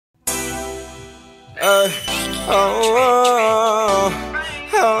My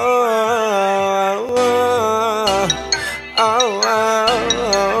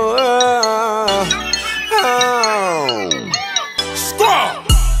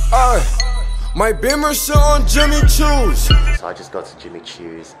Beamer's on Jimmy Choo's. So I just got to Jimmy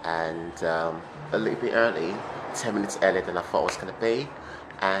Choo's and a little bit early, 10 minutes earlier than I thought it was going to be.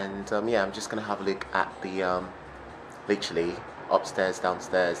 And yeah, I'm just going to have a look at the, literally, upstairs,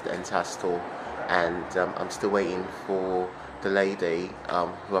 downstairs, the entire store. And I'm still waiting for the lady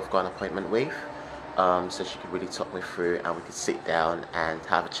who I've got an appointment with. So she could really talk me through and we could sit down and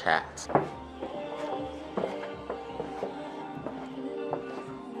have a chat.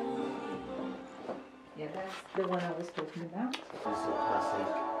 Yeah, that's the one I was talking about. This is a classic.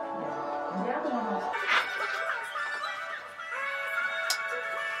 Yeah. And the other one was...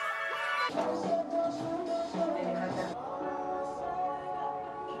 And you had that.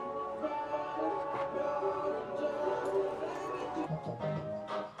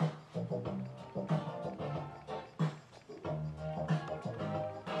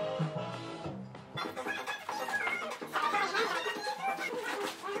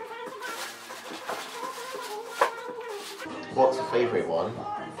 What's your favourite one?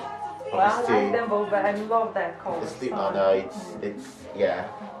 Well, I like them both, but I love that colour. I know, it's, yeah.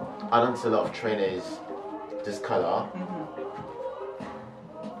 I don't see a lot of trainers this colour.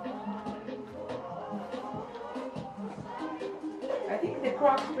 I think the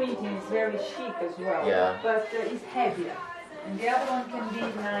cross printing is very chic as well. Yeah. But it's heavier. And the other one can be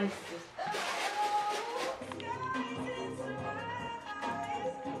nice.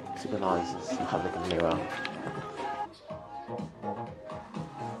 Super nice. Let's have a look in the mirror.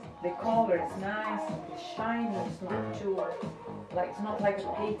 The color is nice, it's shiny, it's not too, like, it's not like a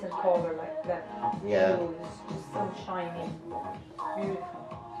patent color like that. Yeah. So it's just so shiny, beautiful.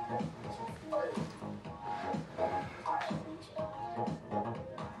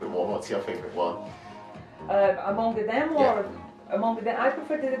 What's your favourite one? Among them or among them, I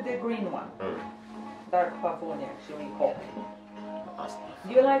prefer the green one. Dark Pavonia actually we call it.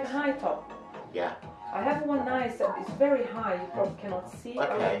 Do you like high top? Yeah. I have one nice, it's very high, you probably cannot see.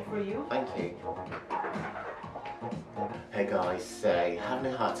 Okay, for you. Thank you. Hey guys, so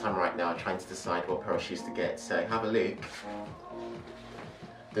having a hard time right now trying to decide what pair of shoes to get, so have a look.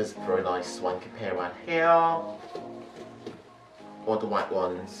 There's a very nice swanky pair right here. Or the white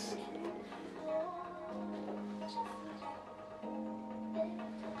ones.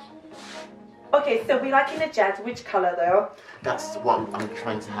 Okay, so we like in a jet, which colour though? That's what I'm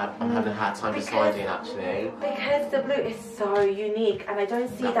trying to have. I'm having a hard time deciding actually. Because the blue is so unique and I don't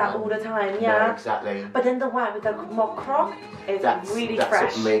see that all the time, No, yeah? exactly. But then the white with the more croc is really that's fresh.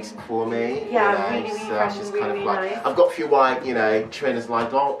 That's what makes it for me. Yeah, you know, really so fresh just and really, kind of really like, nice. I've got a few white, you know, trainers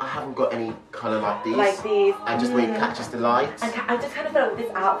like, oh, I haven't got any colour like these. Like these. And just where it catches the light. And I just kind of feel like with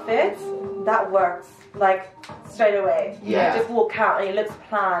this outfit, that works like straight away. Yeah. You just walk out and it looks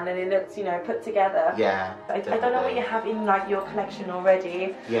planned and it looks, you know, put together. Yeah. I don't know what you have in like your collection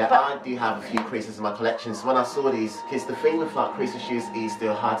already. Yeah, but I do have a few creases in my collection. So when I saw these, because the thing with like creases shoes is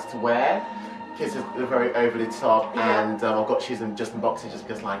they're hard to wear. Because they're very over the top, and I've got shoes just in boxes just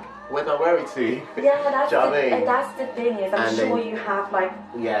because like, where do I wear it to? Yeah, that's, do you know what I mean? That's the thing is, I'm sure you have like,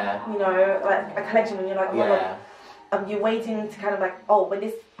 you know, like a collection and you're like, oh my God, you're waiting to kind of like, oh, when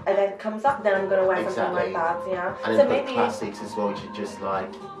this event comes up, then I'm going to wear something like that, yeah. And so then maybe classics as well, which are just like...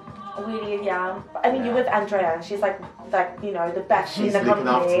 Really, yeah. I mean, you're with Andrea, and she's like, you know, the best in the looking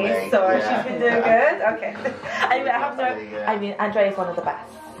company. after me. So she's been doing good. Okay. I mean, I have no. I mean, Andrea is one of the best.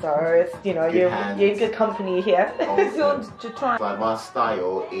 So it's, you know, you're in good company here. Awesome. to try. Like my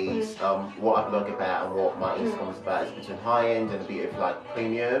style is what I blog about and what my Instagram is about. It's between high end and a bit of like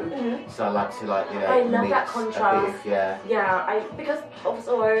premium. So I like to like, you know, I love mix that contrast. A bit of, Yeah, because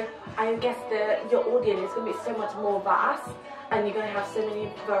also I guess your audience is going to be so much more vast. And you're going to have so many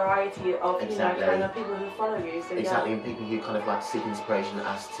variety of, you know, kind of people who follow you. So exactly, and people who kind of like seek inspiration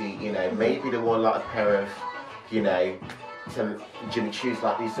as to, you know, maybe they want like a pair of, you know, some Jimmy Choo's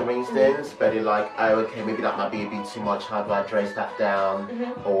like these for instance, but they're like, oh okay, maybe that might be a bit too much, how do I dress that down,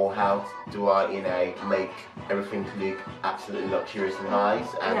 or how do I, you know, make everything look absolutely luxurious and nice,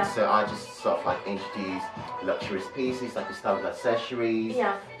 and so I just sort of like introduce luxurious pieces, like a style with accessories,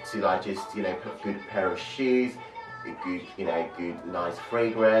 to like just, you know, put a good pair of shoes, a good, you know, good nice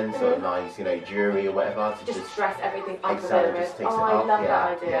fragrance or nice, you know, jewelry or whatever to just dress everything up exactly, a bit. just takes Oh, it up. I love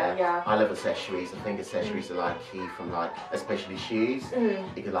that idea. Yeah. I love accessories. I think accessories are like key from like, especially shoes. You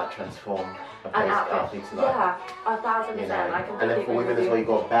can like transform a place outfit to like, 1,000%. you know, I can. and then for women as well, you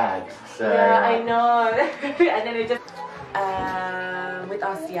got bags. So yeah, I know. And then it just with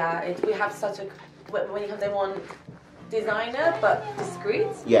us, we have such a when you come, they want designer but discreet.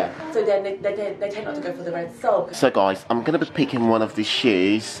 Yeah. So then they tend not to go for the red sole. So guys, I'm gonna be picking one of these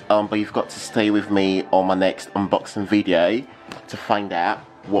shoes, but you've got to stay with me on my next unboxing video to find out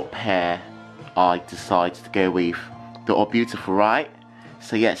what pair I decide to go with. They're all beautiful, right?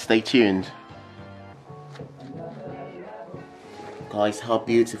 So yeah, stay tuned. Guys, how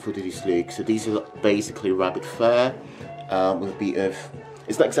beautiful do these look? So these are basically rabbit fur with a bit of,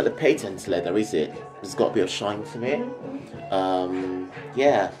 it's not exactly patent leather, is it? It's got a bit of shine to it.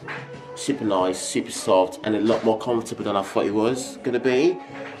 Yeah, super nice, super soft, and a lot more comfortable than I thought it was gonna be.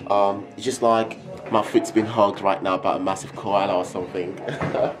 It's just like my foot's been hugged right now by a massive koala or something.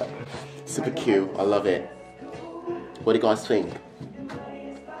 Super cute, I love it. What do you guys think?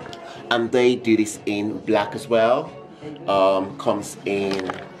 And they do this in black as well. Comes in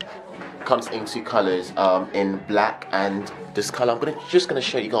two colors, in black and this color. I'm just gonna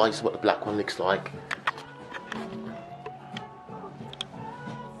show you guys what the black one looks like.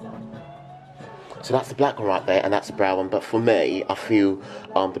 So that's the black one right there, and that's the brown one. But for me, I feel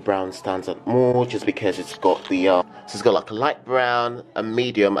the brown stands out more, just because it's got the so it's got like a light brown, a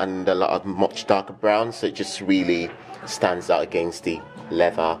medium, and a lot of much darker brown. So it just really stands out against the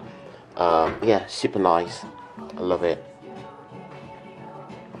leather. Yeah, super nice. I love it.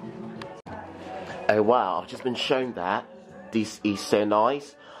 Oh wow, I've just been shown that. This is so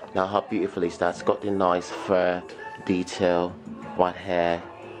nice. Now how beautiful is that? It's got the nice fur detail, white hair,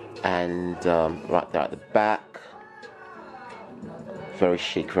 and right there at the back. Very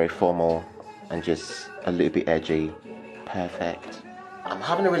chic, very formal, and just a little bit edgy. Perfect. I'm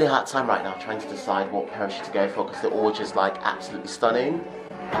having a really hard time right now trying to decide what pair to go for, because they're all just like absolutely stunning.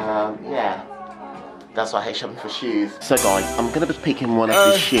 Yeah. That's why I hate shopping for shoes. So guys, I'm going to be picking one of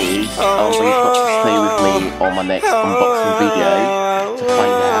these shoes, but you've got to stay with me on my next unboxing video to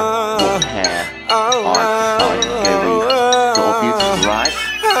find out what pair I decide to go with. They're all beautiful, right?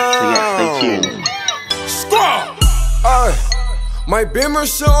 So yeah, stay tuned. My Beamer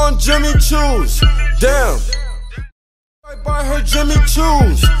sit on Jimmy Choo's. Damn. I buy her Jimmy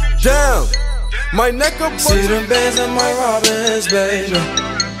Choo's. Damn. My neck up. See them bands on my Robins, baby.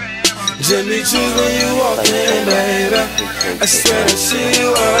 Jimmy Choo's when you walk in, baby. I swear that she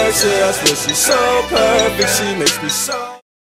works, yeah, I swear she's so perfect, she makes me so